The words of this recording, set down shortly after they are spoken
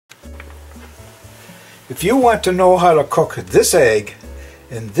If you want to know how to cook this egg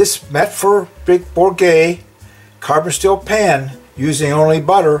in this Matfer Bourgeat carbon steel pan using only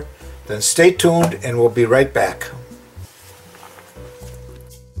butter, then stay tuned and we'll be right back.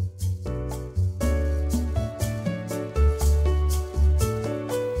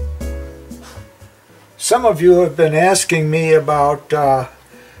 Some of you have been asking me about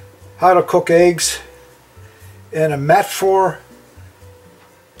how to cook eggs in a Matfer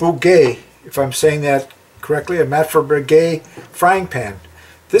Bourgeat, if I'm saying that correctly, a Matfer Bourgeat frying pan.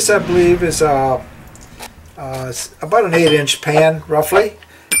 This, I believe, is about an 8-inch pan, roughly.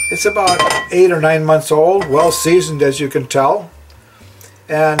 It's about 8 or 9 months old, well seasoned, as you can tell.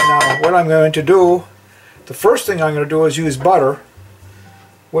 And what I'm going to do, the first thing I'm going to do is use butter.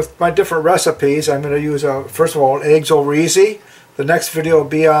 With my different recipes, I'm going to use, first of all, eggs over easy. The next video will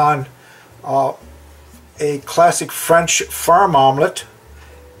be on a classic French farm omelet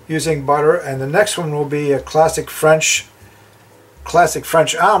using butter, and the next one will be a classic French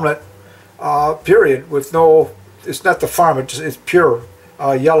omelet, period, with no, it's not the farm, it's pure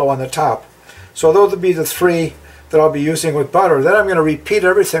yellow on the top. So those will be the three that I'll be using with butter. Then I'm going to repeat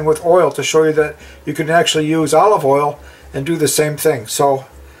everything with oil to show you that you can actually use olive oil and do the same thing. So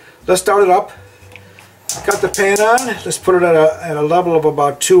let's start it up. Got the pan on. Let's put it at a level of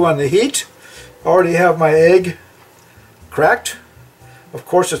about 2 on the heat. I already have my egg cracked. Of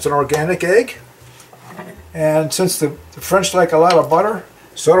course, it's an organic egg. And since the French like a lot of butter,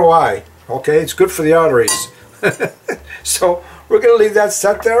 so do I. Okay, it's good for the arteries. So we're going to leave that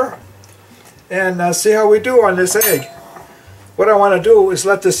set there and see how we do on this egg. What I want to do is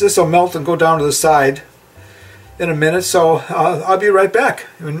let this will melt and go down to the side in a minute, so I'll be right back.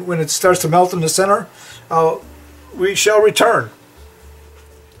 When it starts to melt in the center, we shall return.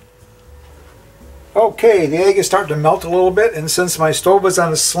 Okay, the egg is starting to melt a little bit, and since my stove is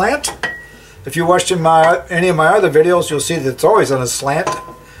on a slant, if you watched any of my other videos, you'll see that it's always on a slant.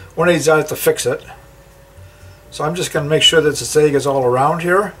 One of these I have to fix it. So I'm just going to make sure that this egg is all around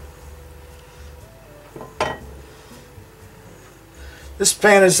here. This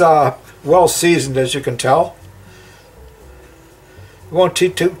pan is well seasoned, as you can tell. It won't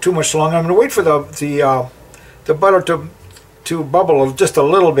take too much longer. I'm going to wait for the butter to bubble just a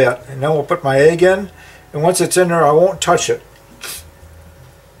little bit, and then we'll put my egg in, and once it's in there I won't touch it.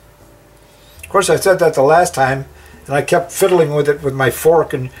 Of course, I said that the last time and I kept fiddling with it with my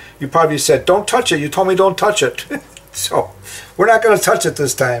fork, and you probably said, don't touch it, you told me don't touch it. So we're not going to touch it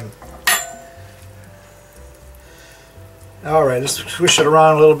this time. Alright, let's swish it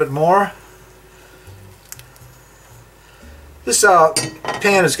around a little bit more. This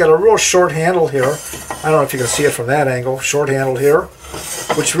pan has got a real short handle here. I don't know if you can see it from that angle. Short handle here,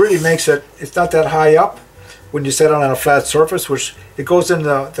 which really makes it, it's not that high up when you set it on a flat surface, which it goes in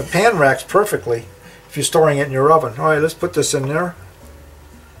the pan racks perfectly if you're storing it in your oven. Alright, let's put this in there.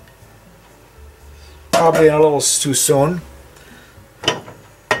 Probably a little too soon.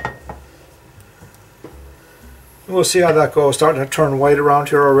 We'll see how that goes. Starting to turn white around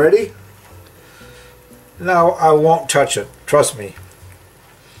here already. Now I won't touch it, trust me.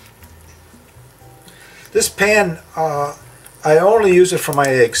 This pan, I only use it for my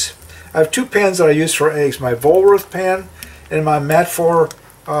eggs. I have two pans that I use for eggs, my Volworth pan and my Matfer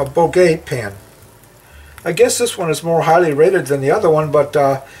Bourgeat pan. I guess this one is more highly rated than the other one, but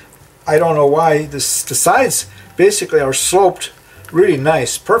I don't know why. The sides basically are sloped really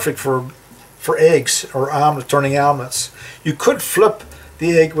nice, perfect for eggs or turning omelets. You could flip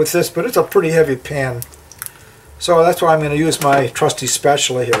the egg with this, but it's a pretty heavy pan. So that's why I'm going to use my trusty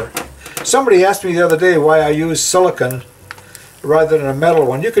spatula here. Somebody asked me the other day why I use silicone rather than a metal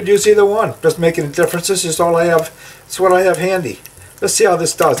one. You could use either one. Doesn't make any difference. This is all I have. It's what I have handy. Let's see how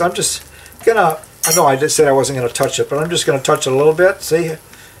this does. I'm just gonna, I know I just said I wasn't going to touch it, but I'm just going to touch it a little bit. See, it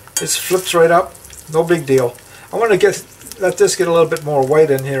flips right up. No big deal. I want to let this get a little bit more white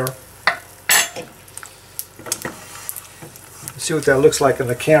in here. See what that looks like in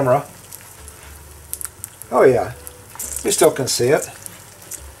the camera. Oh yeah, you still can see it.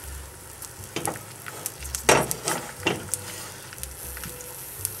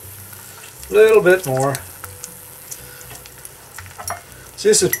 A little bit more. See,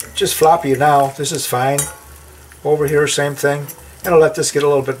 this is just floppy now. This is fine. Over here, same thing. I'm going to let this get a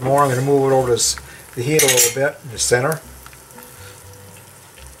little bit more. I'm going to move it over to the heat a little bit in the center.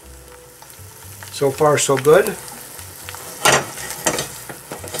 So far, so good.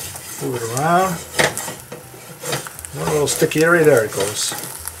 Move it around. One little sticky area, there it goes.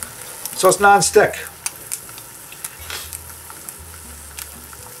 So it's non-stick.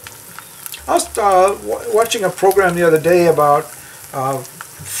 I was watching a program the other day about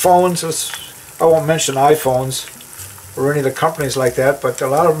phones. I won't mention iPhones or any of the companies like that, but a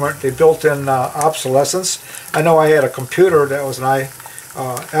lot of them, they built in obsolescence. I know I had a computer that was an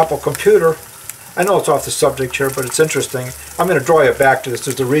Apple computer. I know it's off the subject here, but it's interesting. I'm going to draw you back to this.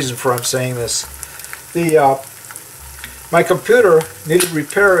 There's a reason for I'm saying this. My computer needed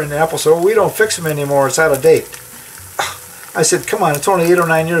repair, and Apple said, "Oh, we don't fix them anymore. It's out of date." I said, "Come on, it's only 8 or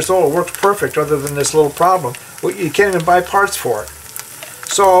 9 years old. It works perfect other than this little problem." Well, you can't even buy parts for it.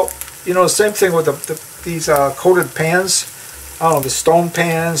 So, you know, the same thing with these coated pans. I don't know, the stone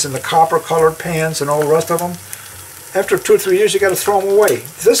pans and the copper colored pans and all the rest of them. After 2 or 3 years, you got to throw them away.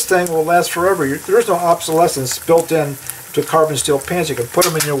 This thing will last forever. There's no obsolescence built in to carbon steel pans. You can put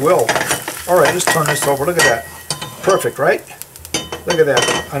them in your will. All right, let's turn this over. Look at that. Perfect, right? Look at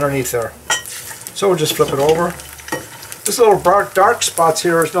that underneath there. So we'll just flip it over. This little dark spots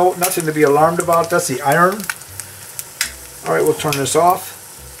here is nothing to be alarmed about. That's the iron. All right, we'll turn this off.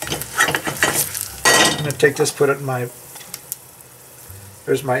 I'm going to take this, put it in my...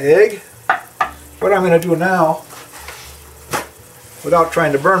 There's my egg. What I'm going to do now, without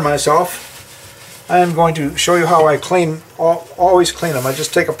trying to burn myself, I am going to show you how I always clean them. I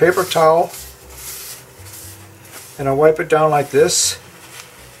just take a paper towel and I wipe it down like this.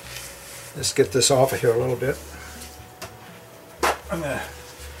 Let's get this off of here a little bit. I'm going to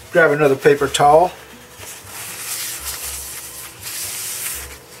grab another paper towel.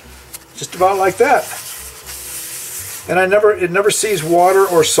 Just about like that. And it never sees water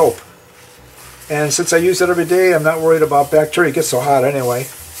or soap. And since I use it every day, I'm not worried about bacteria. It gets so hot anyway.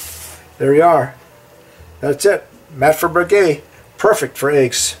 There you are. That's it. Matfer Bourgeat. Perfect for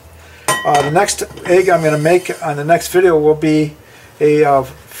eggs. The next egg I'm going to make on the next video will be a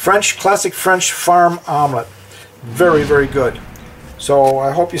classic French farm omelet. Very, very good. So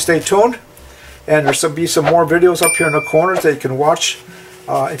I hope you stay tuned. And there's be some more videos up here in the corners that you can watch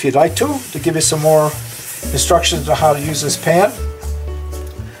if you'd like to give you some more instructions on how to use this pan.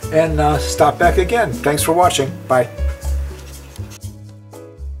 And stop back again. Thanks for watching. Bye.